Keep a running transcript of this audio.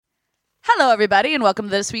Hello, everybody, and welcome to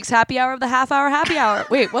this week's Happy Hour of the Half Hour Happy Hour.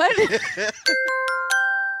 Wait, what?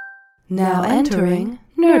 Now entering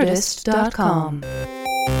Nerdist.com.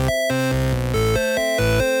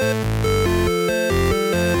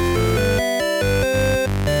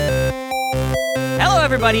 Hello,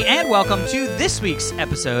 everybody, and welcome to this week's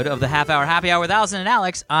episode of the Half Hour Happy Hour with Allison and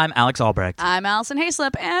Alex. I'm Alex Albrecht. I'm Allison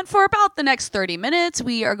Hayslip, and for about the next 30 minutes,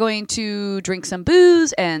 we are going to drink some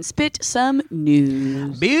booze and spit some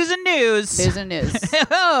news. Booze and news. Booze and news.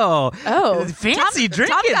 Oh, Tom fancy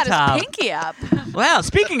drinking, got Tom. his pinky up. Well,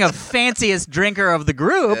 speaking of fanciest drinker of the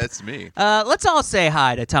group, That's me. let's all say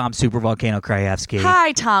hi to Tom Supervolcano Krajewski.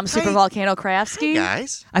 Hi, Tom Supervolcano Krajewski.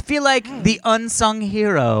 Guys, I feel like the unsung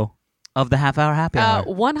hero of the Half Hour Happy Hour.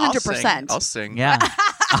 100%. I'll sing. Yeah.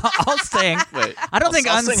 I'll sing. Wait, I don't think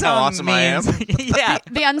I'll unsung sing how awesome means. I am. Yeah.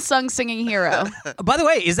 The unsung singing hero. By the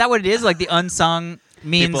way, is that what it is? Like the unsung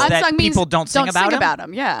means People- that Unsung means people don't sing about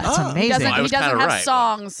him? Yeah. That's Oh. amazing. He doesn't, I he was doesn't kinda have right.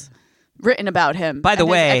 songs written about him. By the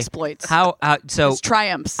and way, his exploits. how so his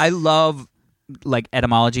triumphs. I love like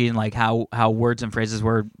etymology and like how words and phrases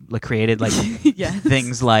were like created, like Yes.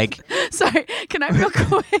 things like Sorry, can I real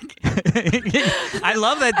quick? I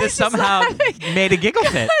love that this just somehow laughing. made a giggle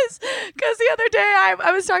fit. Because the other day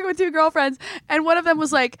I was talking with two girlfriends, and one of them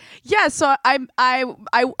was like, "Yeah, so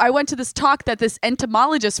I went to this talk that this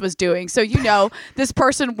entomologist was doing. So this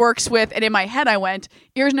person works with." And in my head, I went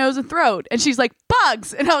ears, nose, and throat, and she's like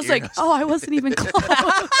bugs, and I was like, "Oh, I wasn't even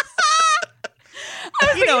close."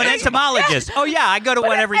 An entomologist. Oh yeah, I go to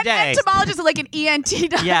one every An day. entomologist is like an ENT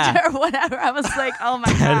doctor Yeah. or whatever. I was like, "Oh my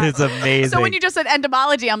god, That is amazing. So when you just said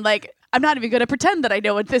entomology, I'm like, I'm not even going to pretend that I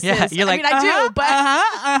know what this yeah, is. you're like, I do,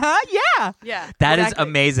 but yeah. yeah, That is exactly.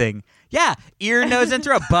 amazing. Yeah, ear, nose, and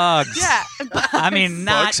throat bugs. Yeah, I mean,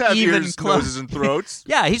 not bugs have even ears, close. noses, and throats.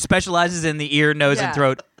 Yeah, he specializes in the ear, nose, Yeah. and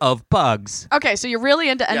throat of bugs. Okay, so you're really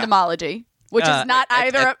into entomology, which is not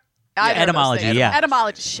either of those etymology, things. yeah.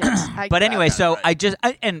 Etymology, shit. But anyway, so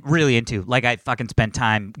right. and really into, like, I fucking spend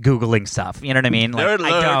time Googling stuff. You know what I mean? Like, Nerd I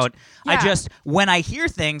alert. don't. Yeah. I just, when I hear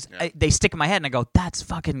things, they stick in my head and I go, that's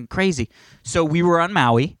fucking crazy. So we were on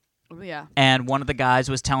Maui. Yeah. And one of the guys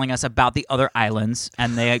was telling us about the other islands,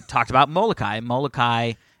 and they talked about Molokai.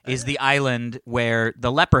 Molokai is the island where the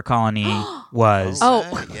leper colony was. Oh.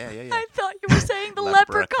 yeah. I thought you were saying the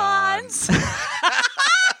leprechauns.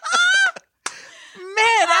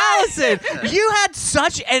 Man, Allison, you had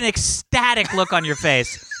such an ecstatic look on your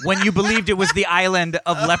face when you believed it was the island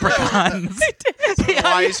of leprechauns.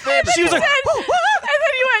 Why is famous? She was like, and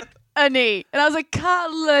then you went "any," and I was like,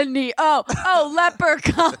 "colony." Oh, leper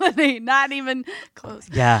colony. Not even close.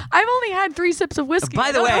 Yeah. I've only had 3 sips of whiskey.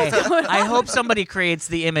 By the I way, don't know what's going I on. hope somebody creates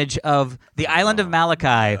the image of the island of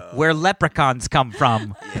Malachi where leprechauns come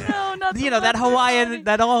from. No, not the That leper Hawaiian, colony.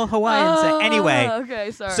 that all Hawaiian thing. Anyway,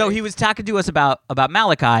 Okay, sorry. so he was talking to us about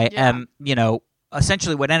Malachi, Yeah. and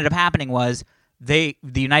essentially what ended up happening was the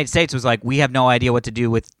United States was like, we have no idea what to do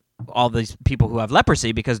with all these people who have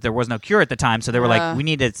leprosy because there was no cure at the time. So they were like, we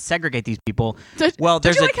need to segregate these people. Don't you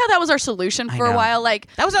there's like how that was our solution for a know. while? Like,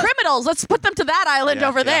 That was a- criminals, let's put them to that island Yeah,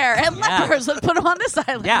 over yeah. there, and Yeah. lepers, let's put them on this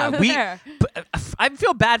island over there. I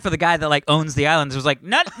feel bad for the guy that like owns the islands. It was like,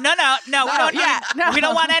 no, we don't. no. We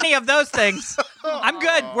don't want any of those things. I'm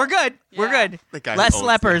good. We're good. We're Yeah. good. The guy who Less owns the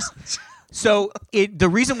lepers. islands. So the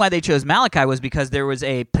reason why they chose Malachi was because there was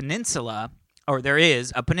a peninsula, or there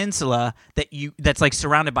is a peninsula that's like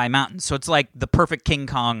surrounded by mountains. So it's like the perfect King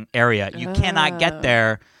Kong area. You cannot get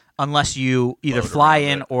there unless you either fly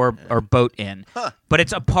in or boat in. But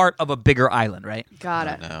it's a part of a bigger island, right? Got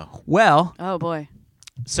it. No. Well, Oh, boy.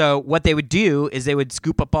 so what they would do is they would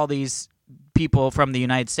scoop up all these people from the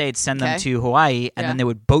United States, send them Okay. to Hawaii, and Yeah. then they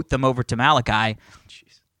would boat them over to Malachi.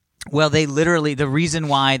 Well, they literally, the reason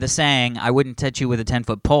why the saying "I wouldn't touch you with a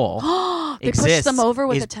 10-foot pole" They pushed exists them over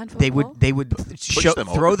with is a 10-foot they pole? They would them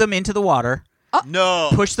over. throw them into the water, No.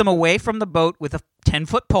 push them away from the boat with a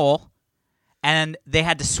 10-foot pole, and they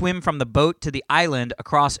had to swim from the boat to the island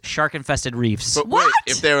across shark-infested reefs. But What? wait,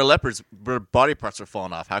 if they were leopards, their body parts are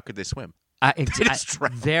falling off. How could they swim? just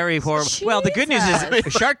drown. Very horrible. Well, the good news is a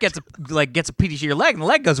shark gets a piece of your leg, and the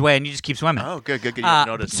leg goes away, and you just keep swimming. Oh, good. You didn't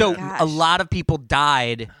notice. So Gosh. a lot of people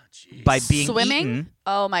died by being Swimming? eaten.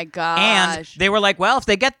 Oh, my gosh. And they were like, well, if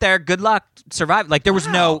they get there, good luck, survive. Like, there was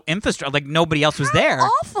no infrastructure. Like, nobody else was there. How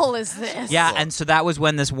awful is this? Yeah, and so that was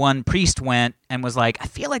when this one priest went and was like, I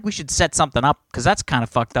feel like we should set something up because that's kind of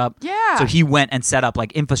fucked up. Yeah. So he went and set up,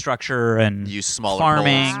 like, infrastructure and Use smaller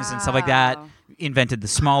farmings poles. and stuff like that. Wow. Invented the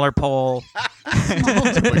smaller pole.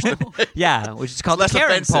 Yeah, which is called Less the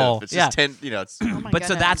Karen offensive. pole. It's yeah. just 10. It's. Oh my But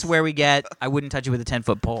so that's goodness. where we get, I wouldn't touch you with a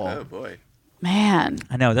 10-foot pole. Oh boy. Man.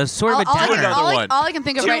 I know that's sort of a all I downer. another one. all I can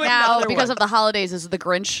think of Do right now another because one. of the holidays is the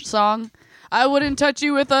Grinch song. I wouldn't touch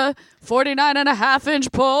you with a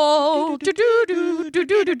 49.5-inch pole. Do, do, do, do,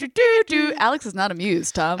 do, do, do, do, do. Alex is not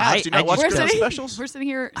amused, Tom. Alex, do you not watch we're Christmas sitting, specials? We're sitting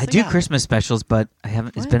here. I do Christmas specials, but I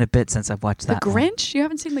haven't. It's What? been a bit since I've watched The that. one. Grinch? You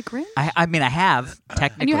haven't seen the Grinch? I mean, I have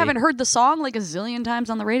technically. And you haven't heard the song like a zillion times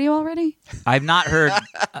on the radio already? I've not heard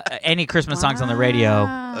any Christmas songs on the radio.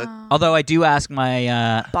 Although I do ask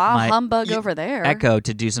my Bah my humbug over there. Echo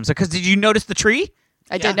to do some stuff. Because did you notice the tree?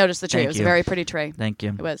 I did notice the tree. Thank It was you. a very pretty tree. Thank you.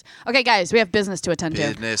 It was. Okay, guys, we have business to attend to.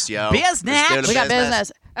 Business, yo. Business. Let's do the We got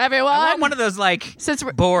business. Everyone. I want one of those like Since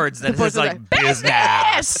we're, boards that boards says are like like,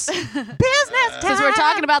 business. business. Since we're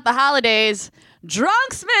talking about the holidays,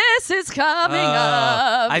 Drunksmas is coming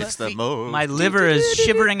up. It's the mode. My liver is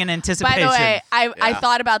shivering in By anticipation. the way, I Yeah.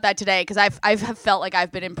 thought about that today because I've felt like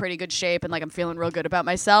I've been in pretty good shape and like I'm feeling real good about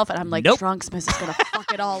myself, and I'm like, Nope. Drunksmas is gonna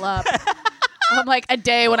fuck it all up. I'm like a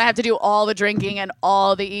day when I have to do all the drinking and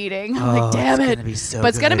all the eating. I'm like, damn it's it. gonna be so but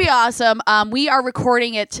it's gonna good. be awesome. We are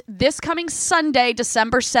recording it this coming Sunday,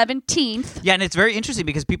 December 17th. Yeah, and it's very interesting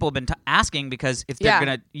because people have been asking because if they're Yeah.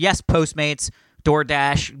 gonna, yes, Postmates,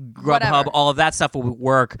 DoorDash, Grubhub, Whatever. all of that stuff will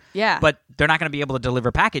work. Yeah. but they're not going to be able to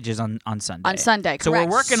deliver packages on Sunday. On Sunday, so we're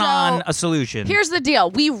correct. working So, on a solution. Here's the deal.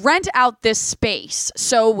 We rent out this space.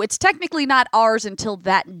 So it's technically not ours until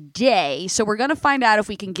that day. So we're going to find out if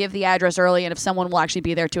we can give the address early and if someone will actually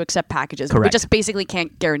be there to accept packages. We Correct. just basically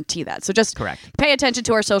can't guarantee that. So just Correct. pay attention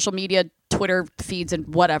to our social media, Twitter feeds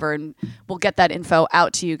and whatever, and we'll get that info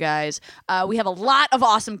out to you guys. We have a lot of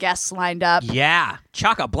awesome guests lined up. yeah,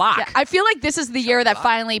 chock-a-block. Yeah, I feel like this is the year that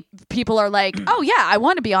finally people are like, oh, yeah, I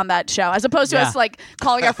want to be on that show, as opposed to Yeah. us like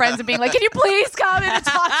calling our friends and being like, can you please come in and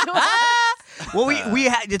talk to us? Well, we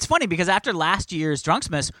had, it's funny because after last year's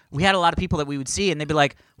Drunksmas, we had a lot of people that we would see, and they'd be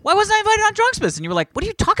like, "Why wasn't I invited on Drunksmas?" And you were like, "What are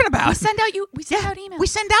you talking about?" We send out emails. We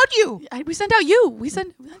send out you. We send out you.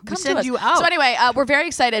 Come send to us. you out. So anyway, we're very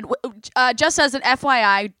excited. Just as an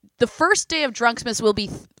FYI, the first day of Drunksmas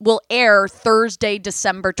will air Thursday,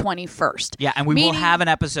 December 21st. Yeah, and we will have an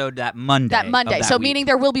episode that Monday. That Monday. of that So week. meaning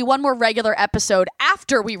there will be one more regular episode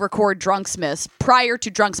after we record Drunksmas, prior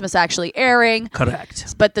to Drunksmas actually airing.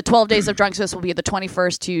 Correct. But the 12 days of Drunksmas will be the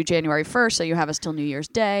 21st to January 1st, so you have us till New Year's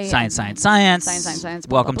Day. Science. Science,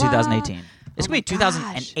 blah, Welcome blah, blah. 2018. It's going to be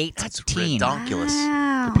 2018. That's ridiculous.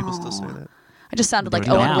 Do people still say that? I just sounded like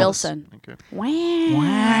Wow. Owen Wilson. Okay.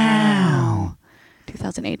 Wow.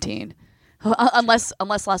 2018. Unless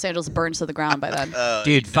Los Angeles burns to the ground by then.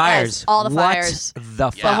 Dude, fires. Yes, all the What fires. the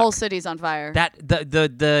fuck? The whole city's on fire. That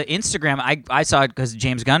the Instagram I saw it because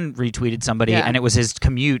James Gunn retweeted somebody Yeah. and it was his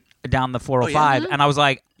commute down the 405 and I was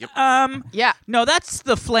like, yeah. no, that's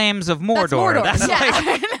the flames of Mordor. That's Mordor. Yeah,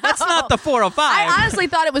 I know. That's not the 405. I honestly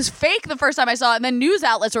thought it was fake the first time I saw it, and then news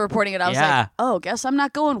outlets were reporting it. I was Yeah. like, oh, guess I'm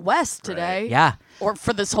not going west today. yeah. Or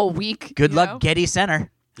for this whole week. Good you luck, know? Getty Center.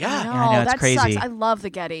 I Yeah. know, I know, it's that crazy. sucks. I love the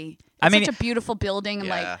Getty. It's I mean- such a beautiful building. And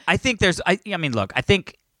Yeah. I think there's. I mean, look. I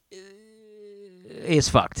think it's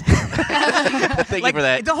fucked. Thank you for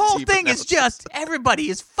that. The whole deep thing is analysis. just everybody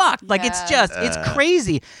is fucked. Like it's Yeah. just it's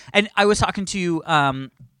crazy. And I was talking to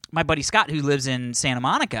my buddy Scott who lives in Santa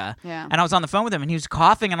Monica. Yeah. And I was on the phone with him and he was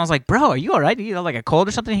coughing and I was like, "Bro, are you all right? You know, like a cold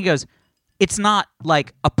or something?" He goes, "It's not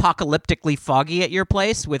like apocalyptically foggy at your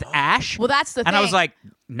place with ash." Well, that's the and I was thing. like,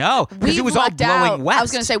 "No, because it We've was all lucked blowing out. west." I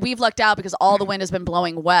was going to say we've lucked out because all the wind has been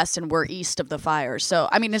blowing west, and we're east of the fires. So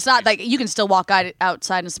I mean, it's not like you can still walk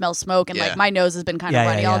outside and smell smoke, and Yeah. like my nose has been kind Yeah, of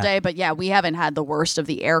yeah, runny all yeah. day. But yeah, we haven't had the worst of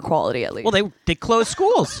the air quality at least. well, they closed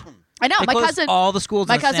schools. I know They my closed cousin. all the schools.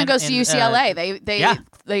 My in cousin goes to in, UCLA. yeah.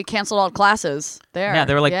 They canceled all classes there. Yeah,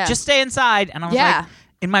 they were like, just stay inside. And I was Yeah. like,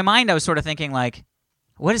 in my mind, I was sort of thinking, like,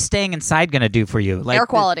 what is staying inside going to do for you? Like air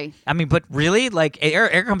quality. I mean, but really, like,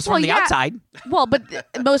 air comes from Well, the yeah. outside. Well, but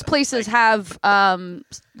most places have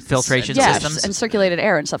Filtration yes, systems. and circulated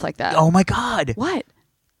air and stuff like that. Oh my God. What?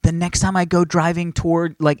 The next time I go driving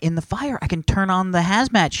toward, like, in the fire, I can turn on the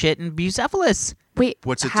hazmat shit and bucephalus. Wait,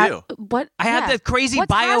 What's it ha- do? What? I have yeah. the crazy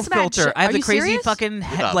What's hazmat biofilter. shit? I have Are the you crazy serious? fucking,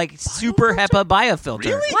 a like, super HEPA biofilter.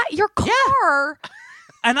 Really? What? Your car?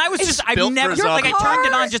 And I was just, I've built never, for like, I zombies. turned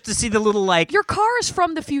it on just to see the little, like, Your car is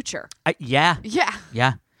from the future. yeah. Yeah.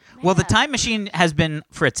 Yeah. Well, the time machine has been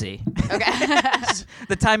fritzy. Okay.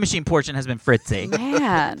 The time machine portion has been fritzy.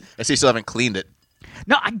 Man. I see you still haven't cleaned it.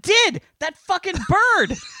 No, I did. That fucking bird.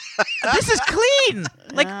 This is clean.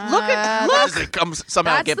 Like, look at Does look. it come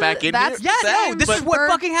somehow That's get the- back in that's here? the Yeah, no, same, this is but what bird-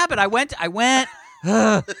 fucking happened. I went. I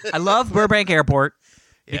love Burbank Airport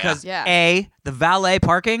because Yeah. A, the valet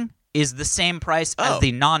parking is the same price as Oh.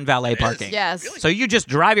 the non-valet parking. Yes. So you just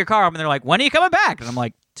drive your car up and they're like, "When are you coming back?" And I'm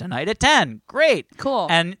like, "Tonight at 10." Great. Cool.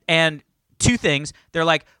 And two things. They're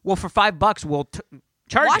like, well, for $5 we'll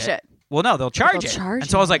charge Wash it. Well, no, they'll charge They'll it. charge And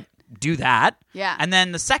so I was it. like, do that. Yeah. And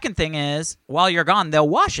then the second thing is, while you're gone, they'll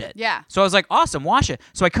wash it. Yeah. So I was like, awesome, wash it.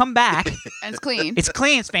 So I come back. And it's clean. It's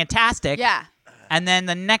clean. It's fantastic. Yeah. And then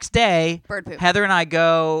the next day, Bird poop. Heather and I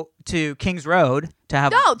go to Kings Road to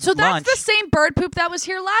have No, so that's lunch. the same bird poop that was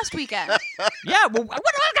here last weekend. Yeah, well, what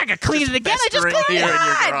I gotta clean it again? I just festering cleaned here it. in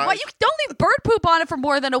your God, garage. why you don't leave bird poop on it for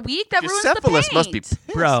more than a week? That ruins the Cephalus paint. must be pissed,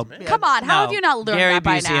 Bro, man. Come on, how have you not learned Gary that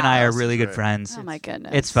by Busey now? and I are This really is good right. friends. Oh my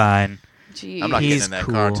goodness. It's fine. Jeez. I'm not He's getting in that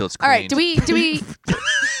cool. car until it's All cleaned. right, do we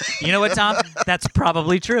You know what, Tom? That's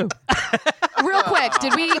probably true. real quick?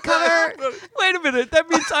 Did we cover? Wait a minute. That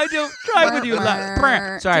means I don't drive with you.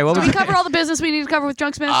 Sorry, what Did was we it? cover all the business we need to cover with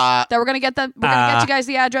Drunksmith? That we're gonna get them. We're gonna get you guys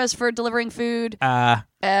the address for delivering food.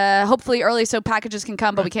 Hopefully early so packages can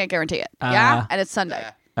come, but we can't guarantee it. Yeah, and it's Sunday.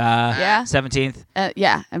 Yeah. 17th.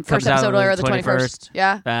 Yeah, and first Comes out episode will on air the the 21st.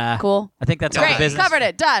 Yeah, cool. I think that's all the Great, business. covered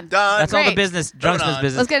it. Done. That's all the Great. business. Drunksmith's on.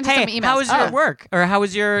 business. Let's get into hey, some emails. how was your Oh. work? Or how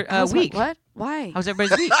was your week? What? Why? How's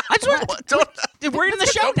everybody's week? I just want. We're in the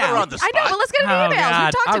show Don't put her now. on the I know, spot. but let's get into Oh, emails. God.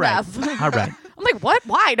 We've talked All right. enough. All right. I'm like, what?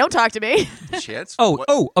 Why? Don't talk to me. Chance? Oh, What?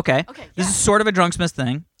 okay. Okay, This yeah. is sort of a Drunksmith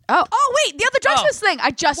thing. Oh, wait, the other Drunksmith thing.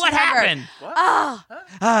 I just What remembered.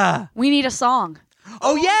 happened? We need a song.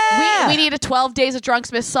 Oh yeah. We need a 12 Days of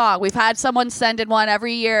Drunksmith song. We've had someone send in one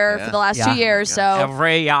every year Yeah. for the last Yeah. 2 years. So,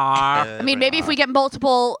 every year. I mean, maybe if we get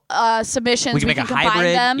multiple submissions, We can make a combine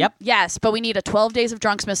hybrid. them. Yep. Yes, but we need a 12 Days of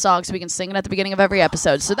Drunksmith song so we can sing it at the beginning of every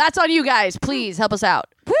episode. So that's on you guys. Please help us out.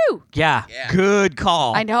 Woo! Yeah. Good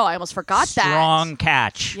call. I know. I almost forgot that. Strong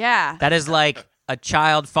catch. Yeah. That is like a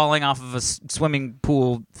child falling off of a swimming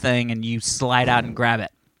pool thing, and you slide out and grab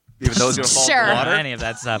it. Even those going to fall in Sure. the water? Any of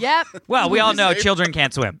that stuff. Yep. Well, we all know children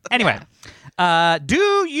can't swim. Anyway,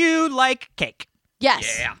 do you like cake?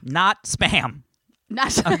 Yes. Yeah. Not spam.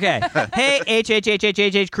 Not Okay. Hey,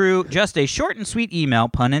 HHHHHH crew, just a short and sweet email,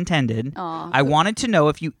 pun intended. Aw. I wanted to know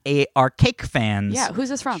if you are cake fans. Yeah. Who's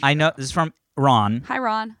this from? I know this is from Ron. Hi,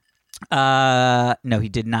 Ron. No, he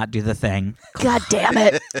did not do the thing. God damn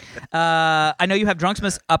it. I know you have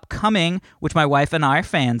Drunksmiths upcoming, which my wife and I are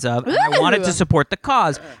fans of, and I wanted to support the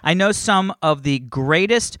cause. I know some of the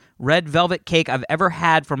greatest red velvet cake I've ever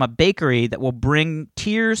had from a bakery that will bring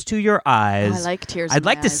tears to your eyes. I like tears in I'd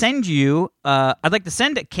my like to eyes. send you. I'd like to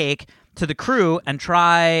send a cake to the crew and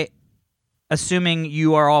try. Assuming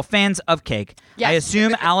you are all fans of cake, Yes. I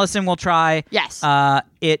assume Allison will try. Yes.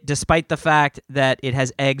 It, despite the fact that it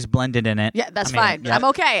has eggs blended in it. Yeah, that's I mean, fine. yeah. I'm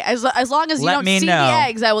okay. As long as you Let don't me see know. the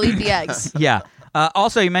eggs, I will eat the eggs. Yeah.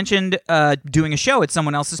 Also, you mentioned doing a show at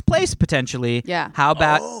someone else's place potentially. Yeah. How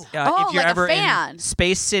about Oh, if you're like a ever fan. in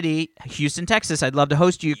Space City, Houston, Texas? I'd love to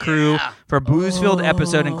host you crew for a booze-filled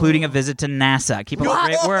episode, including a visit to NASA. Keep up the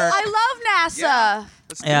great work. I love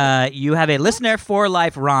NASA. You have a listener for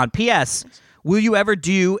life, Ron. P.S. Will you ever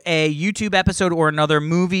do a YouTube episode or another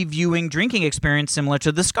movie viewing drinking experience similar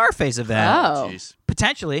to the Scarface event? Oh. Jeez.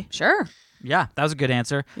 Potentially. Sure. Yeah, that was a good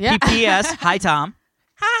answer. Yeah. P.P.S. Hi, Tom.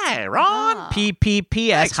 Hi, Ron.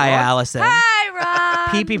 P.P.P.S. Thanks, Hi, Ron. Allison. Hi,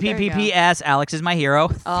 Ron. There you go. P.P.P.P.S. Alex is my hero.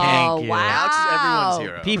 Oh, Thank you. wow. Alex is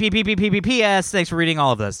everyone's hero. P.P.P.P.P.P.S. Thanks for reading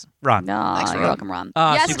all of this. Ron. No, Thanks, you're Ron. welcome, Ron. Super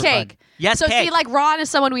Yes, cake. fun. Yes, so cake. see, like Ron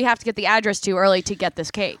is someone we have to get the address to early to get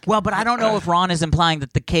this cake. Well, but I don't know if Ron is implying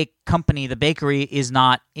that the cake company, the bakery, is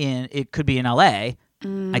not in. It could be in L.A.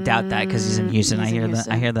 I doubt that because he's in Houston. He's I in hear Houston.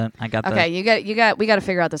 that. I hear that. I got Okay, the. we got to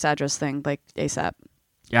figure out this address thing like ASAP.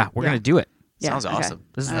 Yeah, we're Yeah. gonna do it. Yeah, Sounds okay. awesome.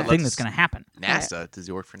 This is I'd the love thing to that's gonna happen. NASA. Does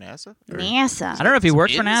he work for NASA? Or- NASA. I don't know if he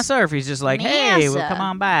works for is? NASA or if he's just like, hey, well, NASA. come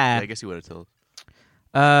on Yeah, I by. guess he would have told.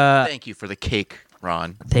 Uh, Thank you for the cake,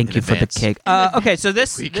 Ron. Thank in you for the advance. cake. Okay, so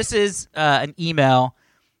this week. is an email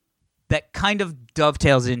that kind of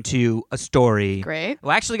dovetails into a story. Great.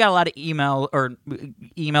 We actually got a lot of emails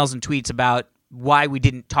and tweets about why we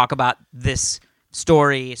didn't talk about this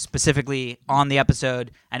story specifically on the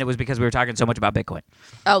episode, and it was because we were talking so much about Bitcoin.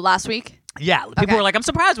 Oh, last week? Yeah, people Okay. were like, "I'm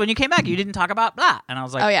surprised when you came back, you didn't talk about blah," and I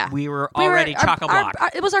was like, Oh, yeah. we were already chock-a-block."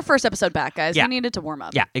 It was our first episode back, guys. Yeah. We needed to warm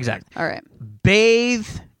up. Yeah, exactly. All right. Bathe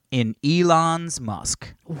in Elon's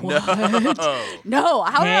Musk. No,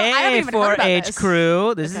 how I haven't Hey, even heard about 4-H this.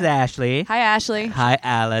 crew. This is Ashley. Hi, Ashley. Hi,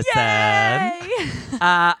 Allison. Yay!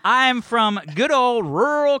 I'm from good old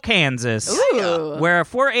rural Kansas, Ooh. where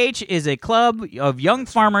 4-H is a club of young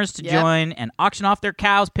farmers to Yep. join and auction off their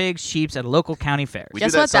cows, pigs, sheep at local county fairs. We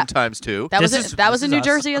Guess do that what? That- sometimes too. That was This it. That was is in New us.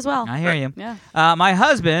 Jersey as well. I hear you. Yeah. My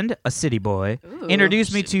husband, a city boy, Ooh.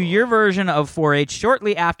 introduced me to your version of 4-H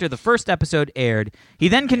shortly after the first episode aired. He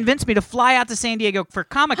then convinced me to fly out to San Diego for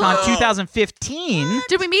Comic-Con 2015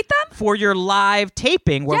 Did we meet them? for your live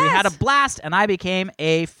taping where we Yes. had a blast, and I became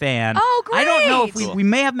a fan. Oh, I don't know if great. we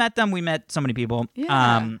may have met them. We met so many people.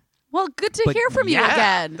 Yeah. Well, good to but hear from you yeah,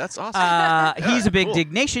 again. That's awesome. He's a big cool.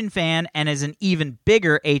 Dig Nation fan and is an even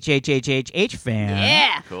bigger HHHHH fan.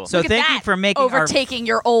 Yeah. Cool. So Look at thank you that. for making overtaking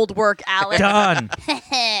your old work, Alex. done.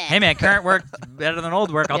 Hey man, current work better than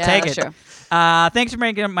old work. I'll Yeah, take that's it. true. Thanks for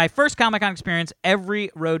making my first Comic-Con experience every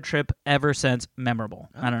road trip ever since memorable.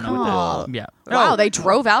 I don't know. Cool. Yeah. Wow, Oh, they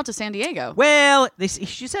drove out to San Diego. well,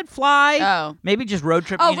 she said fly. Oh. Maybe just road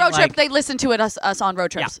trip. Oh, meaning road trip. like- They listened to it us on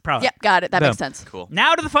road trips. Yeah, probably. Yep, got it. That Boom. makes sense. Cool.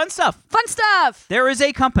 Now to the fun stuff. Fun stuff. There is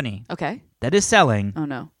a company Okay. that is selling Oh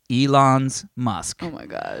no. Elon's Musk, Oh my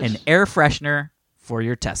gosh. an air freshener for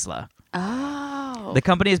your Tesla. Oh. The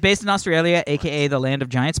company is based in Australia, aka the land of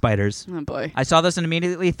giant spiders. Oh boy. I saw this and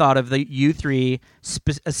immediately thought of the U3,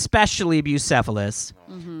 especially Bucephalus.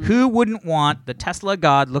 Mm-hmm. Who wouldn't want the Tesla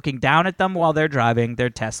god looking down at them while they're driving their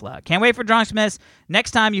Tesla? Can't wait for Drunksmiths.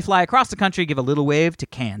 Next time you fly across the country, give a little wave to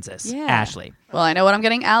Kansas. Yeah. Ashley. Well, I know what I'm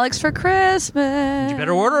getting Alex for Christmas. You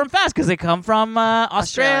better order them fast because they come from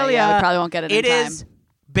Australia. Yeah, we probably won't get it in It time. is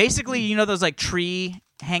basically, you know, those like tree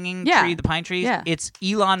hanging Yeah. tree, the pine trees? Yeah. It's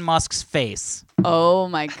Elon Musk's face Oh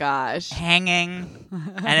my gosh. hanging,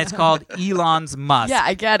 and it's called Elon's Musk. Yeah,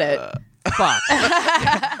 I get it. Fuck.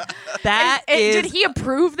 That is, Did he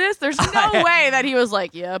approve this? There's no way that he was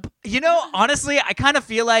like, "Yep." you know, honestly, I kind of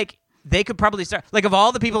feel like they could probably start, like, of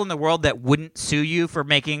all the people in the world that wouldn't sue you for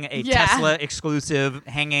making a Yeah. Tesla exclusive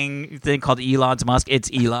hanging thing called Elon's Musk, it's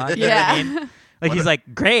Elon. You know what Yeah. I mean? Like, he's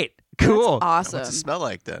like, great, cool. Awesome. What's it smell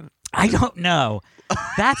like then? I don't know.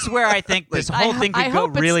 That's where I think this whole thing could I go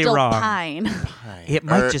hope really it's still wrong. Pine. It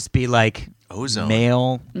might Or just be like ozone.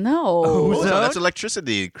 male. No. Ozone. That's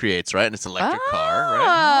electricity it creates, right? And it's an electric car,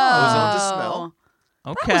 right? Ozone to smell.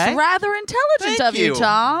 Okay. That was rather intelligent Thank of you, you.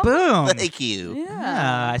 Tom. Boom. Thank you.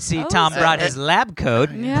 Yeah. I see Tom brought his lab coat.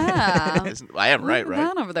 Yeah. I am right, Look right?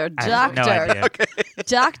 at that over there, I have no doctor. idea.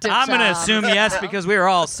 Doctor. I'm going to Tom. assume yes because we're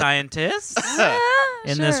all scientists Yeah,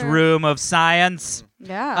 in this sure. room of science.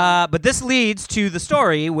 Yeah. But this leads to the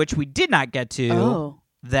story, which we did not get to, Oh.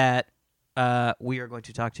 that we are going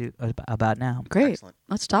to talk to about now. Great. Excellent.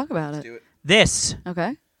 Let's talk about it. Do it. This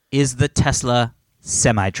Okay. is the Tesla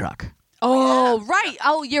semi-truck. Oh, right.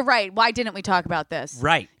 Oh, you're right. Why didn't we talk about this?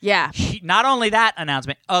 Right. Yeah. Not only that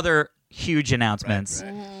announcement, other huge announcements.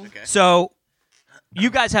 Okay. So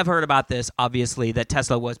you guys have heard about this, obviously, that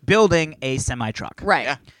Tesla was building a semi-truck. Right.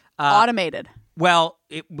 Yeah. Automated. Well,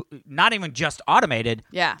 not even just automated,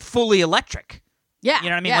 Yeah. fully electric. Yeah. You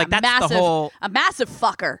know what I mean? Yeah, Like, that's the massive, whole- a massive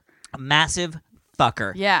fucker. A massive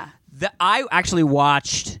fucker. Yeah. I actually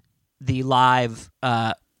watched the live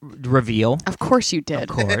reveal. Of course you did.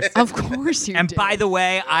 Of course. Of course you And did. by the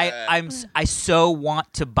way, I so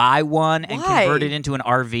want to buy one and Why? convert it into an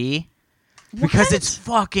RV because What? it's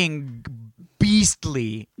fucking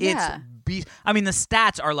beastly. Yeah. It's I mean, the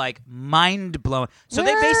stats are like mind blowing. So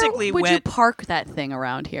Where they basically would went you park that thing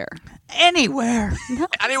around here? anywhere,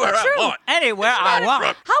 Anywhere I want. anywhere I want.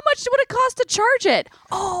 How much would it cost to charge it?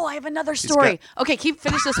 Oh, I have another story. Okay,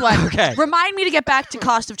 finish this one. Okay. Remind me to get back to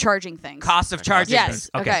cost of charging things. Cost of charging Yes, things.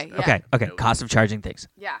 okay, yeah. Okay. Cost of charging things.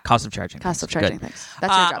 Yeah. Cost of charging. Cost of things. charging Good. things.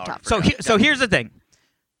 That's your job, Tom. So here's the thing.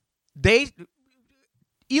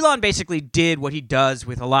 Elon basically did what he does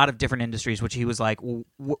with a lot of different industries, which he was like,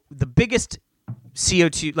 the biggest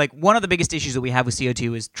CO2, like one of the biggest issues that we have with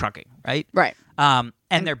CO2 is trucking, right? Right. And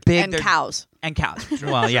they're big. And they're, cows. And cows.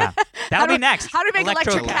 Well, yeah. That'll be next. How do we make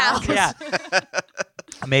electric cows? Yeah.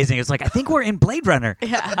 Amazing. It's like, I think we're in Blade Runner.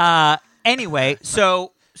 Yeah. Anyway,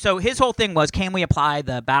 so his whole thing was, can we apply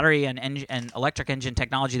the battery and electric engine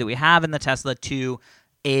technology that we have in the Tesla to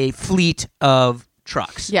a fleet of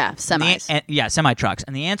trucks? Yeah, semis. Semi trucks.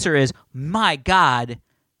 And the answer is, my God,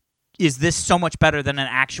 is this so much better than an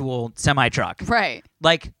actual semi truck? Right.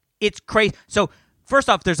 Like, it's crazy. So first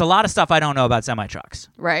off, there's a lot of stuff I don't know about semi trucks.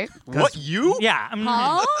 Right. What, you? Yeah,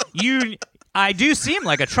 Huh? I do seem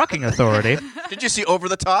like a trucking authority. Did you see Over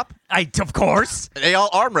the Top? Of course. They all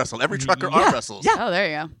arm wrestle. Every trucker arm wrestles. Yeah. Oh, there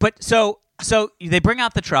you go. But so they bring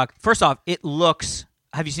out the truck. First off, it looks.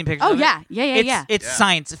 Have you seen pictures? Oh, of it? yeah. Yeah. It's Yeah.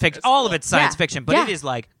 science fiction. It's All cool. of it's science Yeah. fiction, but Yeah. it is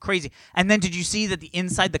like crazy. And then did you see that the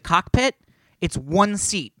inside the cockpit? It's one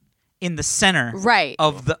seat in the center Right.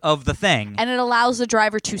 of the thing. And it allows the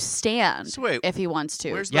driver to stand So wait, if he wants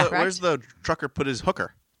to. Where's Yeah. the trucker put his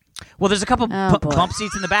hooker? Well, there's a couple Oh, boy. bump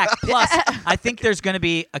seats in the back. Plus, I think there's going to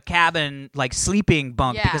be a cabin like sleeping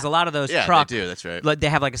bump Yeah. because a lot of those Yeah, trucks they do. That's right. like, they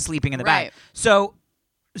have like a sleeping in the Right. back. So,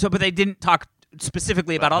 but they didn't talk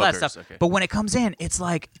specifically about all that hookers, stuff. okay. But when it comes in, it's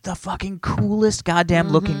like the fucking coolest goddamn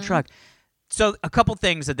looking truck. So a couple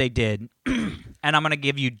things that they did, and I'm going to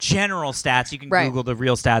give you general stats. You can Right. Google the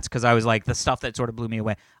real stats because I was like the stuff that sort of blew me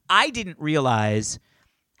away. I didn't realize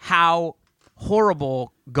how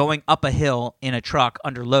horrible going up a hill in a truck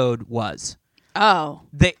under load was. Oh,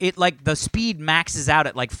 The speed maxes out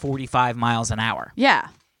at like 45 miles an hour. yeah.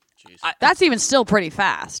 That's even still pretty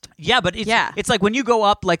fast. Yeah, but Yeah. it's like when you go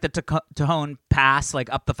up like the Tejon Pass,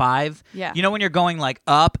 like up the 5. Yeah. You know when you're going like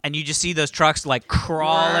up and you just see those trucks like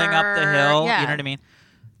crawling up the hill. Yeah. You know what I mean?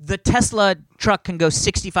 The Tesla truck can go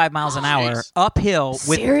 65 miles an hour uphill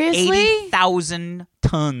with Seriously? 80,000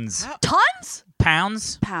 tons. Tons?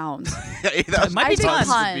 Pounds? Pounds. It might I be think tons.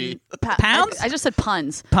 pun. Pounds? I just said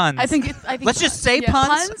puns. Puns. I think. Let's just say yeah, puns,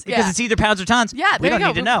 puns? because Yeah. it's either pounds or tons. Yeah, we there don't you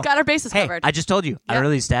need go. to know. We've got our bases hey, covered. I just told you. I Yeah. don't know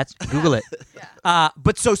these stats. Google it.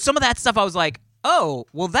 But so some of that stuff, I was like, oh,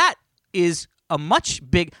 well, that is a much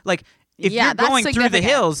big like. If Yeah, you're that's going through the significant.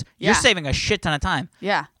 hills, you're Yeah. saving a shit ton of time.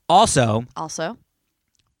 Yeah. Also, Also.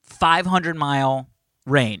 500-mile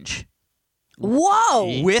range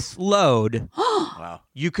Whoa. with load. Wow.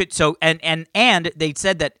 You could and they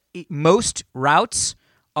said that most routes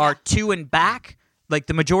are to and back. Like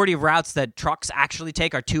the majority of routes that trucks actually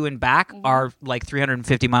take are to and back are like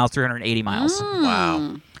 350 miles, 380 miles.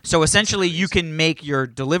 Wow. So essentially, you can make your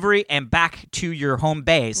delivery and back to your home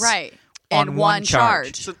base Right. on And one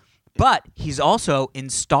charge. So, But he's also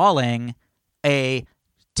installing a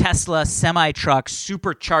Tesla semi-truck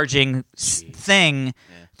supercharging thing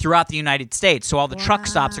throughout the United States. So all the truck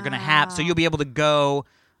stops are going to have. So you'll be able to go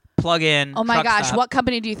plug in. Oh my truck gosh, stop. what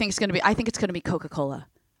company do you think is going to be? I think it's going to be Coca-Cola.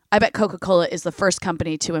 I bet Coca-Cola is the first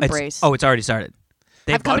company to embrace. It's already started.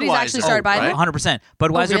 Have companies Budweiser. actually started buying right? it? 100%.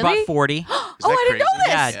 Budweiser really? bought 40. Is Oh, that I didn't know crazy?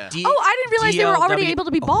 this. Yeah. Yeah. I didn't realize they were already DLW able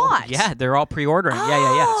to be Oh, bought. yeah, they're all pre-ordering.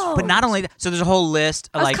 Oh. But not only that, so there's a whole list.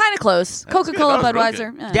 That was like kind of close. Coca-Cola, That was real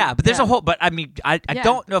Budweiser. good. Yeah, but there's a whole. But I mean, I Yeah.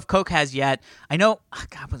 don't know if Coke has yet. I know. Oh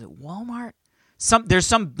God, was it Walmart? There's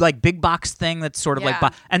some like big box thing that's sort of Yeah.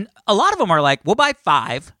 like, and a lot of them are like, we'll buy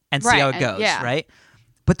 5 and see Right, how it and- goes, yeah. right?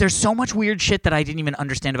 But there's so much weird shit that I didn't even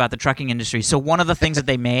understand about the trucking industry. So one of the things that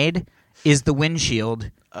they made is the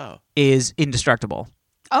windshield Oh. is indestructible.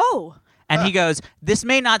 Oh. And he goes, this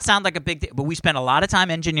may not sound like a big deal, but we spent a lot of time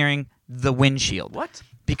engineering the windshield. What?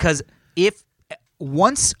 Because if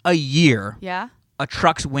once a year Yeah. a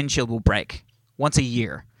truck's windshield will break, once a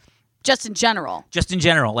year. Just in general. Just in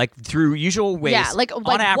general, like through usual ways. Yeah, like on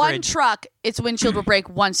one average, truck, its windshield will break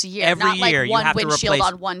once a year. Every not like year you one have to windshield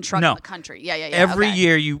replace- on one truck No. in the country. Yeah. every okay.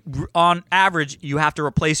 year on average, you have to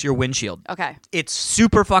replace your windshield. Okay. It's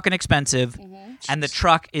super fucking expensive, Mm-hmm. and the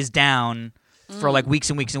truck is down for like weeks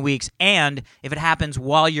and weeks and weeks. And if it happens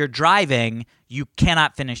while you're driving, you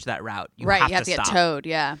cannot finish that route. You Right, have you have to to get stop. towed.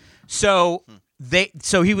 Yeah. So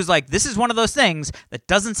so he was like, this is one of those things that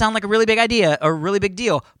doesn't sound like a really big idea or a really big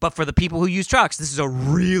deal, but for the people who use trucks, this is a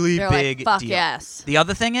really They're big like, fuck deal. yes. The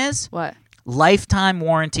other thing is What? lifetime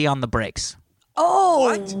warranty on the brakes.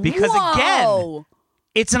 Oh. Because whoa.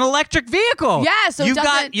 It's an electric vehicle. Yeah, so it you got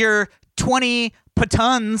doesn't- your 20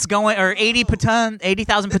 pitons going, or 80,000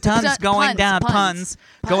 pitons going down, puns.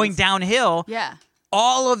 going downhill. Yeah.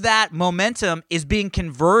 All of that momentum is being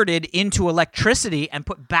converted into electricity and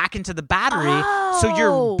put back into the battery. So Oh.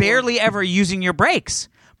 you're barely ever using your brakes.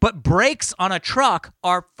 But brakes on a truck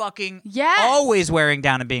are fucking Yes. always wearing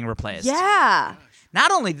down and being replaced. Yeah.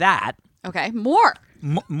 Not only that, Okay. More.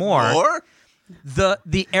 more. Or? The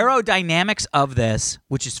aerodynamics of this,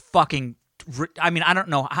 which is fucking. I mean, I don't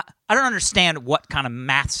know. I don't understand what kind of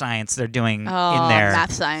math science they're doing Oh, in there.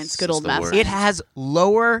 math science. Good It's old the math word. science. It has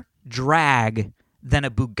lower drag than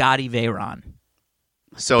a Bugatti Veyron.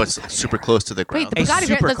 So it's super close to the ground. Wait, the A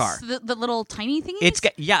Bugatti supercar. that's the little tiny thingy? It's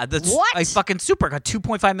got What? a fucking supercar,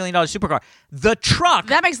 $2.5 million supercar. The truck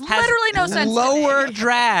That makes has literally no sense to Lower me.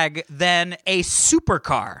 drag than a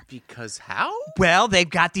supercar. Because how? Well, they've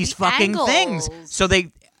got these The fucking things. angles. So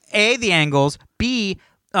they, A, the angles, B,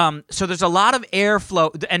 so there's a lot of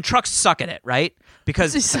airflow, and trucks suck at it, right?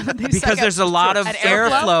 Because They suck there's a at- lot of at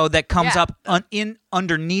airflow? airflow that comes Yeah. up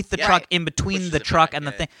underneath the Yeah. truck, Right. in between Pushes the it truck back, and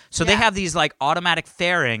the yeah. thing. So they Yeah. have these like automatic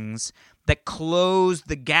fairings that close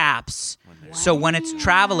the gaps. So when it's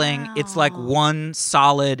traveling, it's like one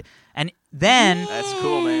solid, and then That's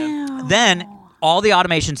cool, man. then all the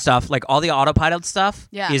automation stuff, like all the autopilot stuff,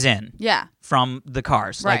 Yeah. is in Yeah. from the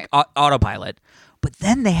cars, Right. like autopilot. But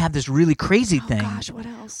then they have this really crazy thing, Gosh, what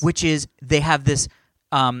else? which is they have this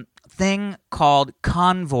thing called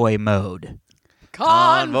convoy mode.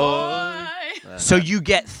 Convoy. So you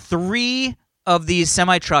get 3 of these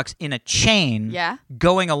semi trucks in a chain, Yeah.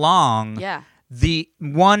 going along. Yeah. The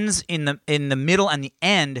ones in the middle and the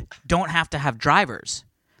end don't have to have drivers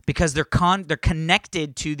because they're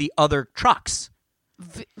connected to the other trucks.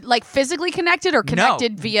 Like physically connected or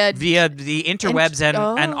connected via the interwebs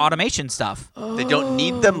and automation stuff. They don't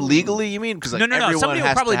need them legally, you mean? Because No. Somebody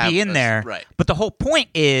will probably be in there. Right. But the whole point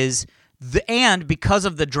is, because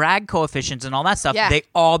of the drag coefficients and all that stuff, they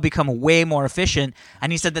all become way more efficient.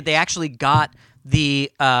 And he said that they actually got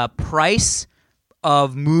the price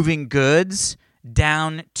of moving goods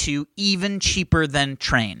down to even cheaper than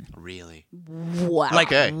train. Really? wow. Like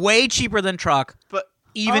way cheaper than truck. But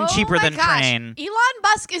even cheaper than gosh. train. Elon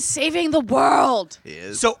Musk is saving the world. he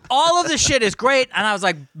is. So all of this shit is great, and I was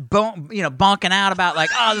like, bonking out about like,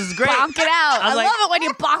 oh, this is great. Bonk it out. I like, love it when you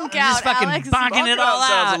bonk out. just fucking Alex. bonking it all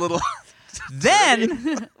sounds out. a little.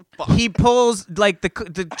 Then he pulls, like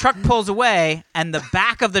the truck pulls away, and the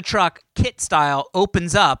back of the truck, kit style,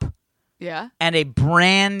 opens up, Yeah. and a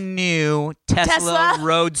brand new Tesla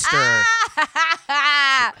Roadster,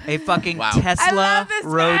 a fucking Wow. I Tesla love this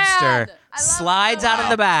Roadster, man. I love slides it so out of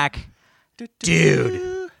the back.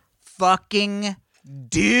 Dude, fucking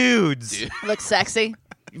dudes. Looks sexy.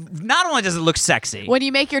 Not only does it look sexy, When you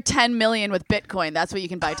make your 10 million with Bitcoin, that's what you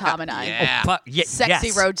can buy Tom and I. Yeah. Sexy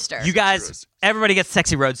yes. Roadster. You guys, everybody gets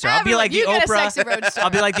sexy Roadster. I'll be Everyone, like the you get a Oprah. sexy Roadster. I'll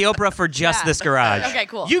be like the Oprah for just Yeah. this garage. Okay,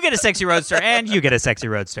 cool. You get a sexy Roadster, and you get a sexy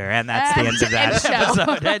Roadster, and that's the end of that End show.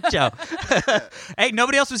 episode. End show. Hey,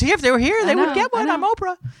 nobody else was here. If they were here, they know, would get one. I I'm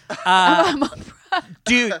know. Oprah.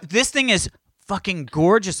 Dude, this thing is fucking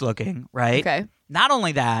gorgeous looking, right? Okay. Not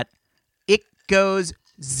only that, it goes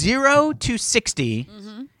 0 to 60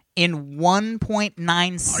 in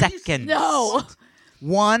 1.9 seconds. No.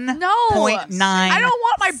 1.9 No. I don't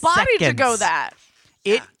want my body to go seconds. that.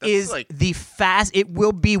 It that's is like- it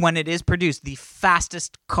will be, when it is produced, the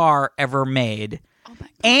fastest car ever made. Oh my God.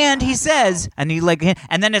 And he says, and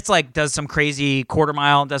then it's like, does some crazy quarter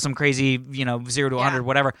mile, does some crazy, 0 to 100,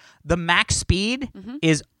 whatever. The max speed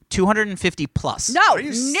is 250 plus. No.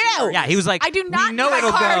 No. Yeah, he was like, I do not we know need my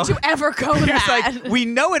it'll car go. to ever go He was that. like, we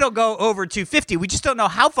know it'll go over 250. We just don't know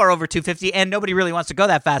how far over 250, and nobody really wants to go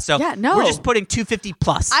that fast. So Yeah, no. we're just putting 250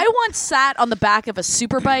 plus. I once sat on the back of a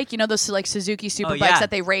super bike, those like Suzuki super bikes yeah.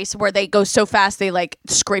 that they race where they go so fast they like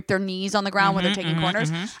scrape their knees on the ground when they're taking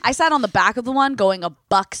corners. I sat on the back of the one going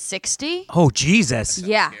 $160. Oh, Jesus.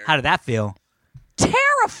 Yeah. How did that feel?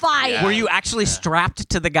 Terrifying. Were you actually strapped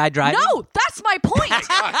to the guy driving? No, that's my point. All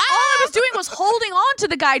I was doing was holding on to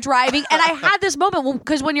the guy driving, and I had this moment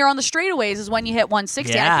because when you're on the straightaways is when you hit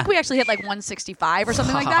 160. Yeah. I think we actually hit like 165 or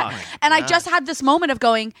something like that. And I just had this moment of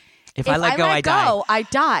going, If I let go, I die. I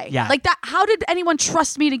die. Yeah. Like that. How did anyone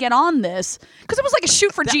trust me to get on this? Because it was like a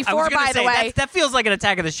shoot for I was G4, gonna by say, the way. that feels like an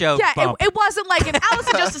Attack of the Show Yeah, bump. it wasn't like if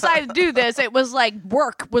Allison just decided to do this. It was like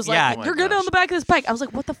work was like, Yeah. Oh my you're good on the back of this bike. I was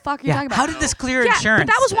like, what the fuck are you talking about? How did this clear Yeah, insurance? but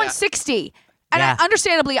that was 160. And Yeah.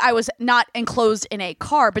 understandably, I was not enclosed in a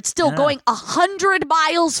car, but still going 100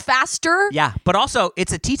 miles faster. Yeah, but also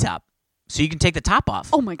it's a T-top, so you can take the top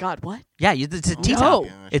off. Oh my God, what? Yeah, it's a T-top. No.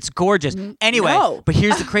 It's gorgeous. Anyway, no. but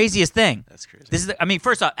here's the craziest thing. That's crazy. This is,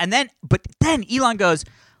 first off, but then Elon goes,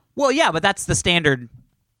 well, yeah, but that's the standard.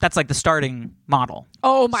 That's like the starting model.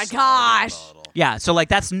 Oh my gosh. Yeah, so like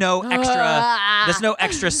that's no extra. There's no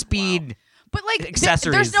extra speed. But like,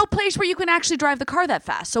 Accessories. there's no place where you can actually drive the car that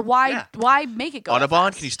fast. So why make it go that Autobahn?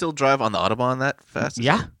 fast? Can you still drive on the Autobahn that fast?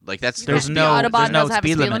 Yeah. Like that's There's The no Autobahn there's no does have a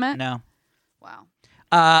speed speed limit. limit? No.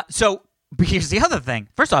 Wow. So but here's the other thing.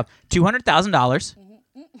 First off, $200,000.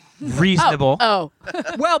 Reasonable. Oh.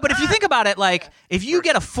 Well, but if you think about it, like if you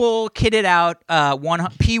get a full kitted out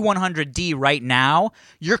P100D right now,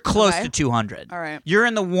 you're close Okay. to 200. All right. You're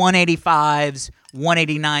in the 185s,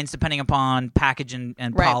 189s, depending upon package and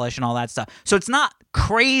Right. polish and all that stuff. So it's not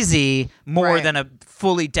crazy more Right. than a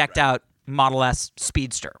fully decked out Model S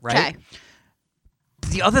Speedster, right? Okay.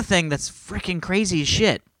 The other thing that's freaking crazy as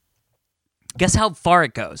shit. Guess how far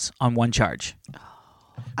it goes on one charge?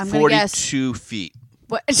 I'm going to guess. 42 feet.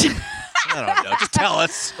 What? I don't know. Just tell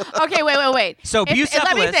us. Okay, wait. So Let me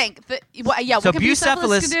Bucephalus- think. What So can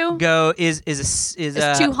Bucephalus do? is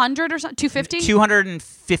Is 200 or something? 250?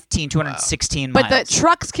 215, 216 But miles. the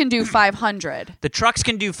trucks can do 500. The trucks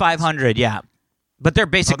can do 500, yeah. But they're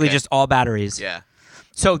basically Okay. just all batteries. Yeah.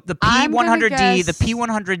 So the I'm gonna P100D, guess- the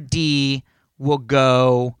P100D will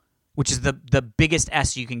go, which is the biggest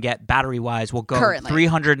S you can get battery-wise, will go Currently.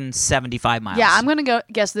 375 miles. Yeah, I'm going to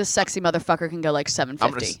guess this sexy motherfucker can go like I'm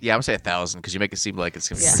 750. gonna say 1,000 because you make it seem like it's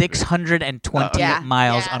gonna be 620 Yeah.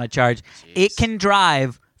 miles Yeah. on a charge. It can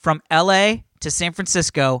drive from LA to San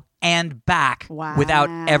Francisco and back Wow. without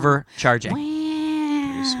ever charging.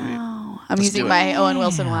 Wow. sweet. I'm using do it. my Owen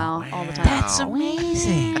Wilson wow all the time. That's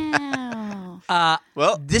amazing. Wow.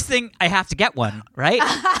 Well, This thing, I have to get one, right?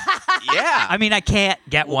 Yeah. I mean, I can't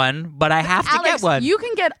get one, but I have to Alex, get one. you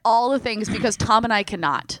can get all the things because Tom and I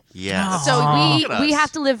cannot. Yeah. So Look at we us.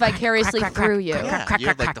 have to live vicariously through you. Yeah, you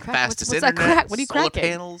have like the fastest what's that internet. crack? What are you solar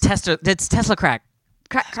cracking? panels. It's Tesla crack.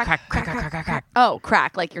 Crack. Oh,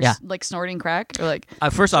 crack! Like you're Yeah. like snorting crack, or like.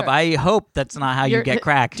 First off, I hope that's not how you you're- get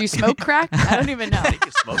crack. Do you smoke crack? I don't even know. You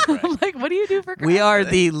can smoke crack. I'm like, what do you do for crack? We are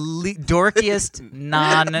the dorkiest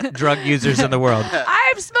non-drug users in the world.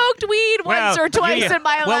 I've smoked weed once or twice in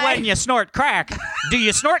my well, life. when you snort crack, do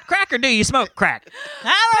you snort crack or do you smoke crack?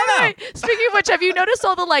 I don't know. Wait, speaking of which, have you noticed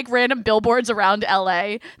all the like random billboards around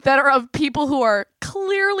LA that are of people who are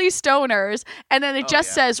clearly stoners, and then it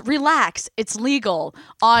just says "relax, it's legal"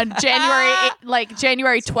 on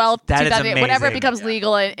January 12th, That is 2008, whenever it amazing. becomes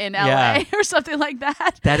legal in LA Yeah. or something like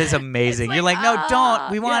that. That is amazing. It's You're like, like, no,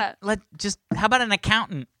 don't. We want yeah. how about an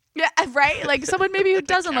accountant? Yeah, right. Like someone maybe who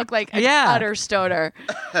doesn't look like an Yeah. utter stoner,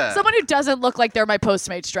 someone who doesn't look like they're my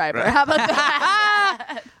Postmates driver. How about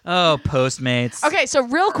that? Oh, Postmates. Okay, so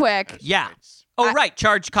real quick. Yeah. Oh, right.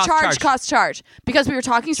 Charge. Because we were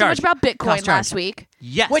talking so Charge. much about Bitcoin Cost charge. last week.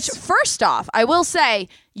 Yes. Which, first off, I will say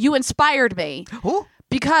you inspired me Ooh.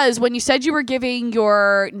 because when you said you were giving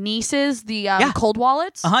your nieces the cold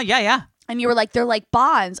wallets, Yeah. and you were like, they're like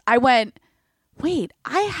bonds, I went, wait,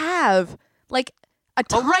 I have like a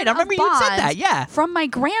ton right, I of remember you said bonds that, yeah. from my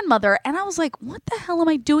grandmother, and I was like, what the hell am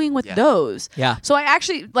I doing with Yeah. those? Yeah. So I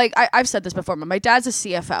actually I've said this before, but my dad's a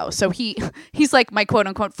CFO, so he's like my quote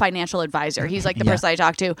unquote financial advisor. He's like the Yeah. person I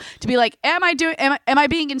talk to be like, am I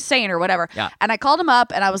being insane or whatever? Yeah. And I called him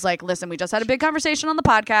up and I was like, listen, we just had a big conversation on the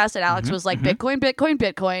podcast, and Alex was like,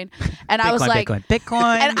 Bitcoin, and I was like,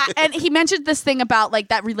 Bitcoin. and he mentioned this thing about like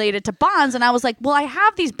that related to bonds, and I was like, well, I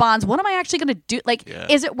have these bonds. What am I actually going to do? Like,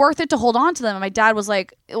 is it worth it to hold on to them? And my dad was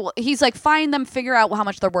like, he's like, find them, figure out how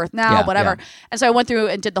much they're worth now, Yeah, whatever. yeah. And so I went through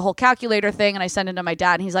and did the whole calculator thing, and I sent it to my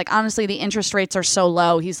dad, and he's like, honestly, the interest rates are so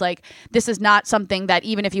low. He's like, this is not something that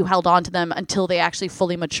even if you held on to them until they actually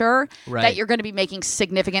fully mature, Right. that you're going to be making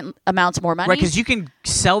significant amounts more money. Right, because you can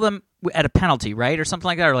sell them at a penalty, right, or something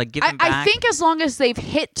like that, or like give them back. I think as long as they've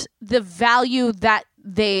hit the value that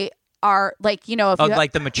they are, like, you know, if you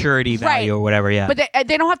like the maturity value Right. or whatever. Yeah. but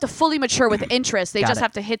they don't have to fully mature with interest. They Got just it.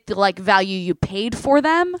 have to hit the like value you paid for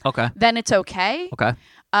them. Okay. Then it's okay. Okay.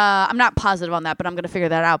 I'm not positive on that, but I'm going to figure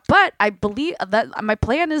that out. But I believe that my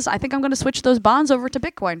plan is I think I'm going to switch those bonds over to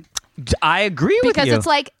Bitcoin I agree with because you. it's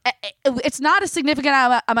like it's not a significant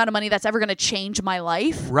amount of money that's ever going to change my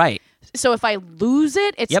life. right. So if I lose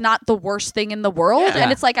it, it's Yep. not the worst thing in the world. Yeah.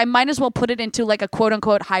 And it's like I might as well put it into like a quote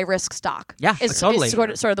unquote high risk stock. Yeah, Is totally. sort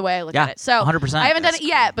of the way I look Yeah, at it. So 100%. I haven't done it That's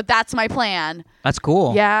yet, but that's my plan. That's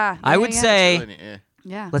cool. Yeah. I would say. Really, yeah.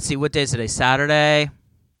 Yeah. Let's see. What day is today? Saturday.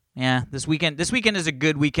 Yeah. This weekend is a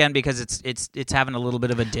good weekend because it's having a little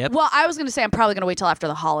bit of a dip. Well, I was going to say I'm probably going to wait till after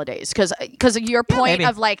the holidays because of your point maybe.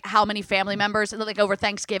 of like how many family members, like over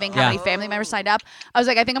Thanksgiving, how Yeah. many family members signed up. I was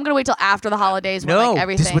like, I think I'm going to wait till after the holidays when No, like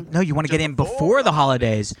everything. no, you want to get in before the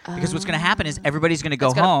holidays because what's going to happen is everybody's going to go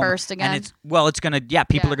It's gonna home burst again? and people Yeah.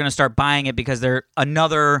 are going to start buying it because they're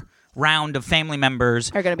another round of family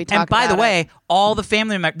members Are gonna be And talking by the about way, all the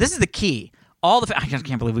family members. This is the key. I just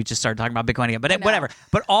can't believe we just started talking about Bitcoin again, but know. whatever.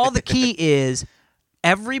 But all the key is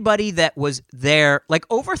everybody that was there, like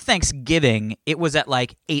over Thanksgiving, it was at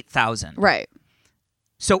like 8,000. Right.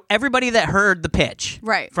 So everybody that heard the pitch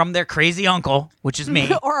Right. from their crazy uncle, which is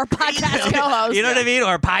me. Or a podcast co-host. You know what I mean?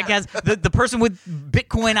 Or a podcast, the person with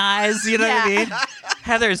Bitcoin eyes, you know what I Yeah. mean?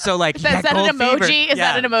 Heather, so like, Is that an gold fever. emoji? Is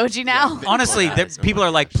Yeah. that an emoji now? Honestly, Bitcoin eyes or people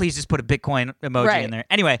are like, please just put a Bitcoin emoji Right. in there.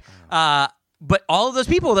 Anyway, but all of those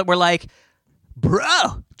people that were like,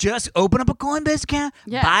 bro, just open up a Coinbase account,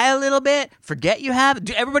 Yeah. buy a little bit, forget you have.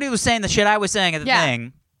 Everybody was saying the shit I was saying at the Yeah.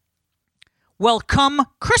 thing. Well, come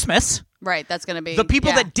Christmas, Right. That's going to be the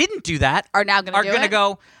people yeah. that didn't do that are now going to are do going to it?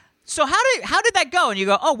 go. So how did that go? And you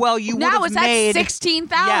go, oh well, you would Now have it's made at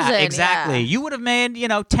 16,000. Yeah, exactly. Yeah. You would have made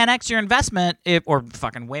 10x your investment, or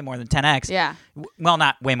fucking way more than 10x. Yeah. Well,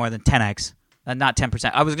 not way more than 10x. Not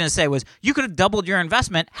 10%. I was going to say was you could have doubled your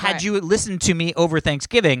investment had Right. you listened to me over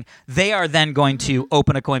Thanksgiving. They are then going to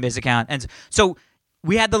open a Coinbase account, and so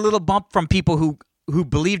we had the little bump from people who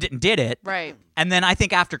believed it and did it. Right. And then I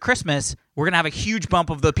think after Christmas, we're going to have a huge bump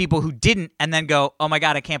of the people who didn't and then go, oh my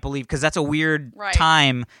God, I can't believe, because that's a weird Right.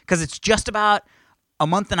 time because it's just about a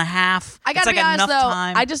month and a half. I It's gotta like be honest enough though,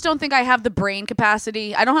 time. I just don't think I have the brain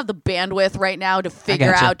capacity. I don't have the bandwidth right now to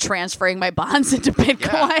figure gotcha. out transferring my bonds into Bitcoin.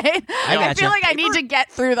 I gotcha. feel like I need to get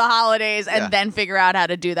through the holidays and Yeah. then figure out how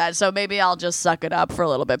to do that. So maybe I'll just suck it up for a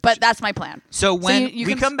little bit. But that's my plan. So when you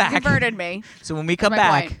we come back, converted me. so when we come my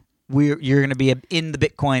back, point. you're going to be in the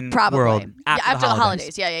Bitcoin Probably. world After the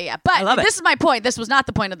holidays. Yeah. But love it. this is my point. This was not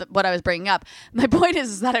the point of what I was bringing up. My point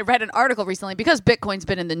is that I read an article recently because Bitcoin's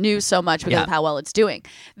been in the news so much because of how well it's doing,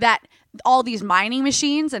 that all these mining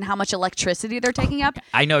machines and how much electricity they're taking up.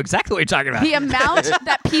 I know exactly what you're talking about. The amount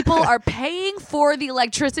that people are paying for the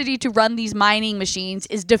electricity to run these mining machines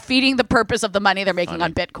is defeating the purpose of the money they're making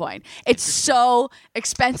on Bitcoin. It's so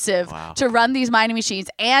expensive to run these mining machines,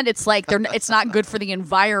 and it's like it's not good for the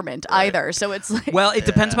environment either. So it's like, well, it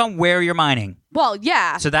depends upon where you're mining. well,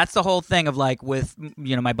 yeah. So that's the whole thing of like with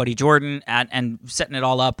my buddy Jordan and setting it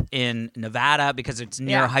all up in Nevada because it's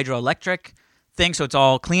near a hydroelectric thing, so it's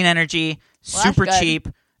all clean energy, super that's good. cheap,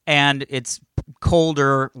 and it's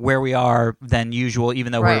colder where we are than usual,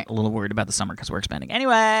 even though we're a little worried about the summer because we're expanding.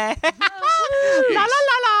 Anyway, la la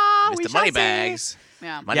la la, Mr. Moneybags.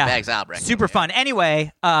 Yeah. Moneybags Albrecht. super fun.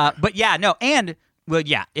 Anyway, but yeah, no, and well,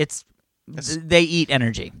 yeah, they eat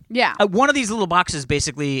energy. Yeah. One of these little boxes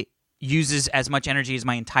basically uses as much energy as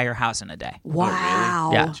my entire house in a day.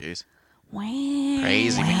 Wow. Yeah. Jeez. Wow.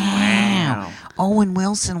 Crazy. Wow. Owen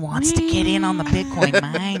Wilson wants to get in on the Bitcoin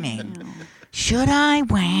mining. Should I?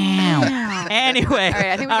 Wow. Anyway. All right,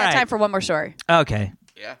 I think we got time for one more story. Okay.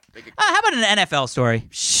 Yeah. How about an NFL story?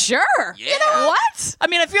 Sure. Yeah. You know what? I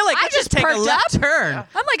mean, I feel like I let's just take a perked left up. turn. I'm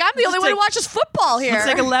like, I'm the only one who watches football here. Let's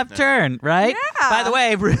take a left turn, right? Yeah. By the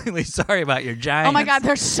way, really sorry about your Giants. Oh my God,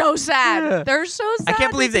 they're so sad. Yeah. They're so sad. I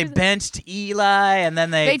can't believe they benched Eli and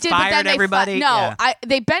then they did, but fired then everybody. No, Yeah.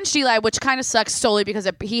 they benched Eli, which kind of sucks solely because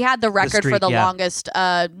he had the record streak, for the yeah. longest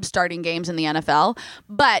starting games in the NFL.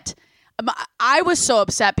 But I was so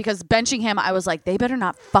upset because benching him, I was like, they better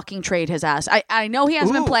not fucking trade his ass. I know he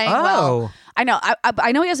hasn't been playing well. I know.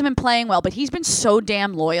 I know he hasn't been playing well, but he's been so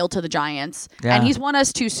damn loyal to the Giants, and he's won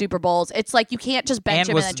us 2 Super Bowls. It's like you can't just bench And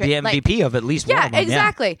him was and the then trade. MVP of at least one Yeah, of them.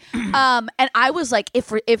 exactly. And I was like,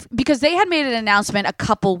 if because they had made an announcement a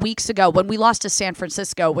couple weeks ago when we lost to San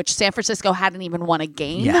Francisco, which San Francisco hadn't even won a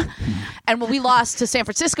game. Yeah. And when we lost to San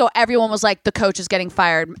Francisco, everyone was like, the coach is getting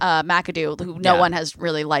fired, McAdoo, who no one has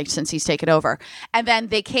really liked since he's taken over. And then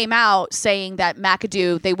they came out saying that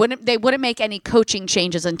McAdoo, they wouldn't make any coaching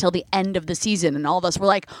changes until the end of the season, and all of us were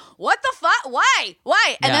like, what the fuck?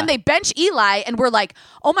 Why? And then they bench Eli, and we're like,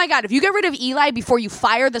 oh my God, if you get rid of Eli before you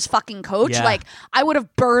fire this fucking coach, like I would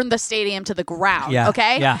have burned the stadium to the ground. Yeah.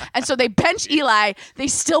 Okay? Yeah. And so they bench Eli, they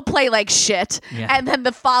still play like shit. Yeah. And then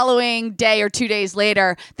the following day or 2 days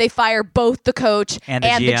later, they fire both the coach And the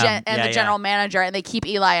GM. the general manager, and they keep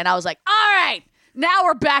Eli. And I was like, all right, now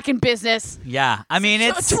we're back in business. Yeah. I mean,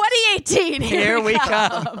 it's 2018. Here we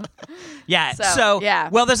come. Yeah. So, yeah.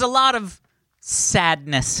 Well, there's a lot of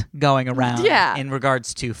sadness going around in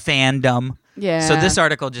regards to fandom. Yeah. So this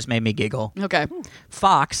article just made me giggle. Okay.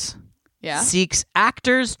 Fox seeks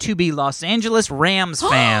actors to be Los Angeles Rams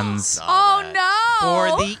fans Oh no!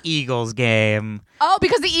 for the Eagles game. Oh,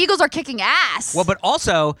 because the Eagles are kicking ass. Well, but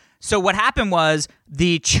also, so what happened was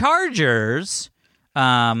the Chargers,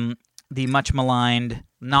 the much maligned,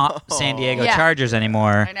 not San Diego Chargers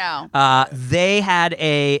anymore. I know. They had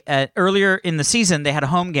earlier in the season, they had a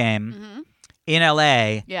home game in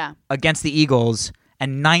LA against the Eagles,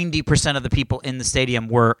 and 90% of the people in the stadium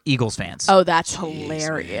were Eagles fans. Oh, that's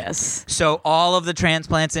hilarious. So all of the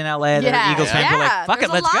transplants in LA that are Eagles fans were like, fuck There's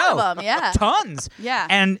it, let's a lot go. of them, yeah. Tons. Yeah.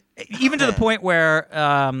 And even to the point where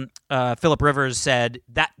Phillip Rivers said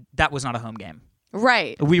that was not a home game.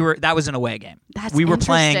 Right. That was an away game. We were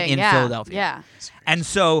playing in Philadelphia. Yeah. And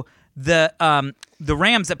so the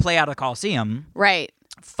Rams that play out of the Coliseum, Right.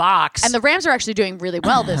 Fox, And the Rams are actually doing really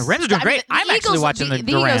well. The Rams are doing great. I'm actually watching the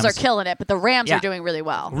Eagles Rams. are killing it, but the Rams Yeah. are doing really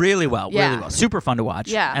well. Really well, Yeah. really well. Super fun to watch.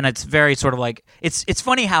 Yeah. And it's very sort of like it's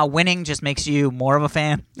funny how winning just makes you more of a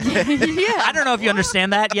fan. I don't know if you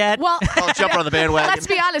understand that yet. Well, I'll jump on the bandwagon. let's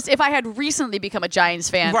be honest. If I had recently become a Giants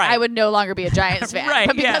fan, Right. I would no longer be a Giants fan. Right,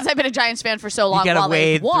 But because yeah. I've been a Giants fan for so long gotta while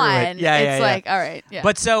wade they've through won, it. Yeah, it's yeah. like, all right. Yeah.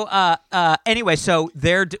 But so anyway, so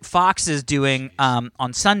Fox is doing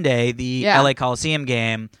on Sunday the LA Coliseum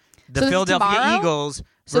game, the So this is Philadelphia tomorrow? Eagles.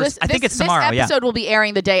 So versus, I think it's tomorrow. This episode will be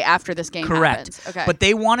airing the day after this game Correct. happens. Okay. But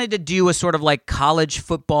they wanted to do a sort of like college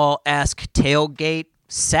football-esque tailgate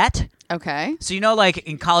set. okay. So like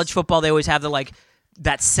in college football, they always have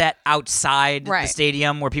that set outside the Right.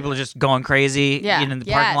 stadium where people are just going crazy in the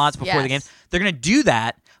parking lots before the game. They're going to do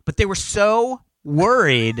that, but they were so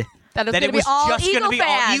worried That it's that gonna it be was all just going to Eagle be all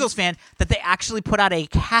fans. Eagles fan that they actually put out a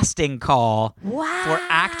casting call for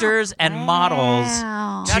actors and models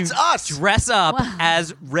to That's us. dress up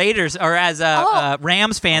as Raiders or as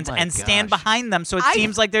Rams fans Oh my and stand gosh. behind them so it I-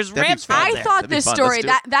 seems like there's That'd be Rams fun. fans I there. thought That'd be this fun. story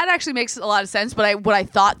Let's do that actually makes a lot of sense. But what I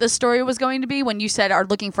thought this story was going to be when you said are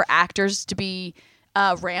looking for actors to be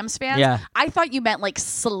Rams fans. Yeah. I thought you meant like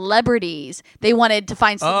celebrities. They wanted to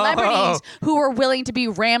find celebrities who were willing to be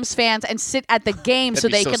Rams fans and sit at the game so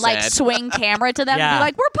be they so could like sad. swing camera to them and Yeah. be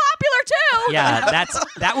like, we're popular too. Yeah,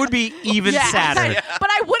 that would be even sadder. But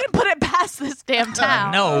I wouldn't put it past this damn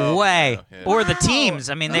town. No way. Yeah. Or the teams.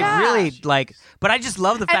 I mean, they Yeah. really like. But I just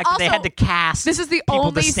love the fact that they also, had to cast. This is the people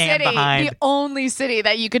only to stand city, behind. the only city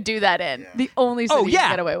that you could do that in. The only city Oh you yeah,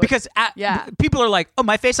 can get away with. because people are like, "Oh,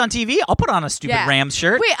 my face on TV. I'll put on a stupid Yeah. Rams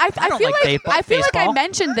shirt." Wait, I don't feel like I feel like I baseball.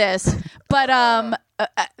 mentioned this, but I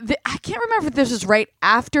can't remember if this was right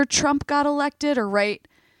after Trump got elected or right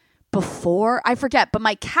before. I forget. But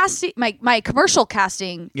my casting, my commercial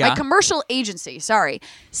casting, Yeah. my commercial agency,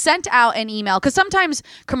 sent out an email because sometimes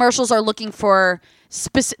commercials are looking for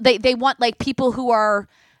they want like people who are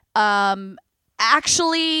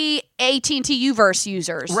actually AT&T Uverse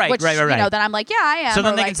users, Right, which, right. You know, then I'm like, yeah, I am. So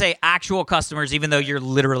then or they like, can say actual customers, even though you're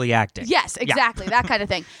literally acting. yes, exactly, that kind of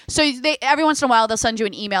thing. So they every once in a while they'll send you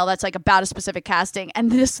an email that's like about a specific casting,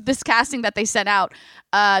 and this casting that they sent out,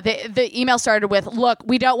 the email started with, "Look,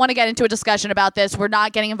 we don't want to get into a discussion about this. We're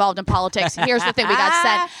not getting involved in politics. Here's the thing we got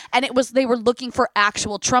sent," and it was they were looking for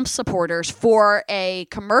actual Trump supporters for a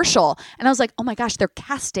commercial, and I was like, oh my gosh, they're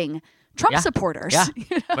casting Trump supporters. Yeah, You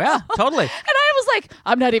know? yeah, totally. And I was like,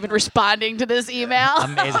 I'm not even responding to this email.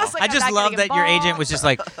 Amazing. was like, I I'm just not love getting that your involved. agent was just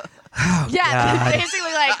like, Yeah, God.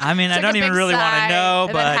 basically like. I mean, I took don't a even big really wanna sigh know, and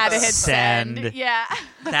then but had to hit send. Yeah.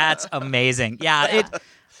 "That's amazing." Yeah,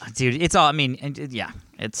 dude, it's all. I mean, yeah,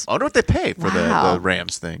 it's. I wonder what they pay for Wow. the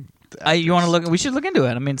Rams thing. You want to look? We should look into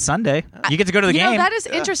it. I mean, Sunday you get to go to the You game. know, that is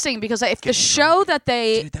interesting because if the show that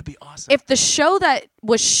they, Dude, that'd be awesome. if the show that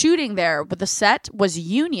was shooting there with the set was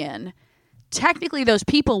union, technically those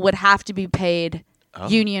people would have to be paid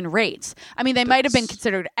union rates. I mean, they might have been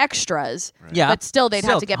considered extras, Yeah. but still they'd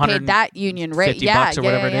Still have to get paid that union rate. $50 Yeah, or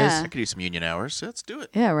whatever it is. I could use some union hours. So let's do it.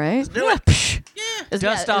 Yeah, right. Do it.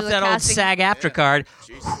 Dust off that old SAG after card.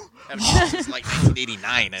 Jeez. It's like 1989.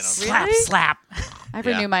 I don't Slap, Really? slap. I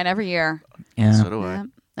renew Yeah. mine every year. Yeah. So do I. Yeah.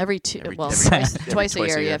 Every every twice a twice year a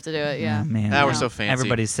you year. have to do it. Yeah. Man. Now we're so fancy.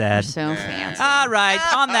 Everybody's sad. So fancy. All right.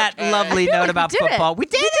 On that lovely note about We did football, it. we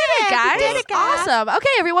did We it, guys. We did it, guys. Awesome. Okay,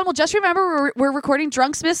 everyone. Well, just remember we're recording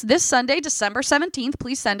Drunksmiths this Sunday, December 17th.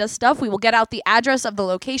 Please send us stuff. We will get out the address of the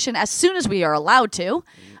location as soon as we are allowed to.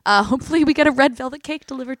 Hopefully, we get a red velvet cake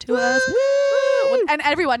delivered to us. Woo! And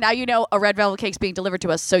everyone, now you know a red velvet cake's being delivered to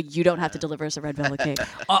us, so you don't have to deliver us a red velvet cake.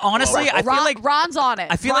 Honestly, I feel like Ron's on it.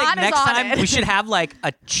 I feel Ron like is next on time it. we should have like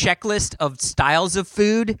a checklist of styles of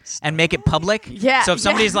food and make it public. Yeah, So if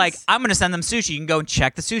somebody's yes. like, "I'm going to send them sushi," you can go and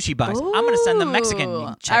check the sushi box. I'm going to send them Mexican. You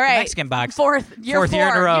can check All right. the Mexican box. Fourth year in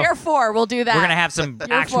a row. Year 4, we'll do that. We're gonna have some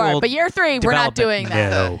Year actual. 4. But year 3, we're not doing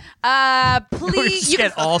development. that. No. Please, just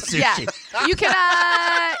get all sushi. Yeah,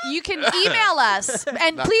 you can email us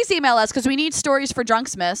and please email us because we need stories for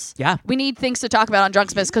Drunksmiths. Yeah. we need things to talk about on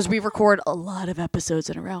Drunksmiths because we record a lot of episodes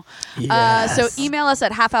in a row. Yes. So email us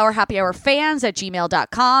at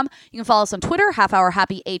halfhourhappyhourfans@gmail.com. You can follow us on Twitter,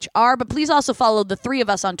 halfhourhappyhr. But please also follow the 3 of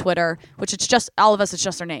us on Twitter, which it's just all of us. It's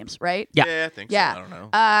just our names, right? Yeah. Yeah, I think Yeah. so. I don't know.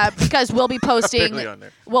 Because we'll be posting. Barely on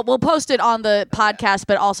there. Well, we'll post it on the podcast,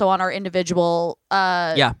 but also on our individual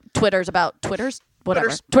Twitter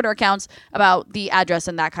Twitter accounts about the address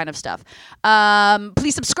and that kind of stuff.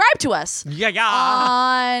 Please subscribe to us Yeah.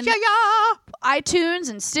 on Yeah. iTunes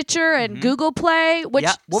and Stitcher and Google Play. Which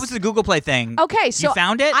Yeah. What was the Google Play thing? Okay, so you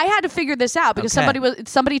found it? I had to figure this out because Okay.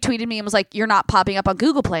 somebody tweeted me and was like, "You're not popping up on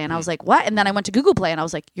Google Play," and I was like, "What?" And then I went to Google Play and I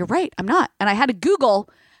was like, "You're right, I'm not." And I had to Google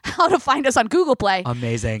how to find us on Google Play.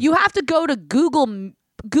 Amazing. You have to go to Google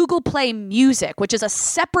Play Music, which is a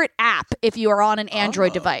separate app if you are on an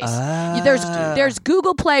Android device. There's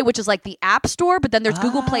Google Play, which is like the App Store, but then there's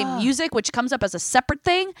Google Play Music, which comes up as a separate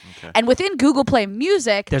thing. And within Google Play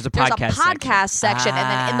Music, There's a podcast section, and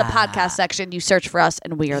then in the podcast section, you search for us,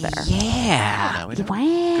 and we are there. Yeah. Now we know.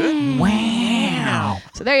 Wow. Wow.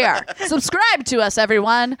 So there you are. Subscribe to us,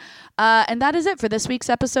 everyone. And that is it for this week's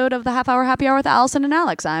episode of the Half Hour Happy Hour with Allison and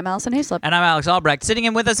Alex. I'm Allison Hayslip. And I'm Alex Albrecht. Sitting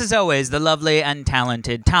in with us as always, the lovely and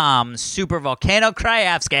talented Tom Super Volcano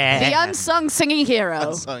Krajewski. The unsung singing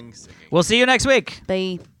hero. Sung singing. We'll see you next week.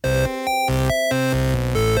 Bye.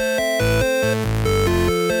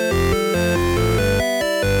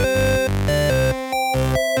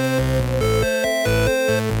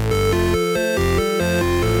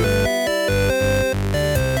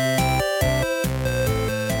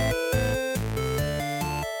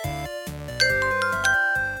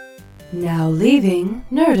 Now leaving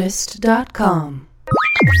Nerdist.com.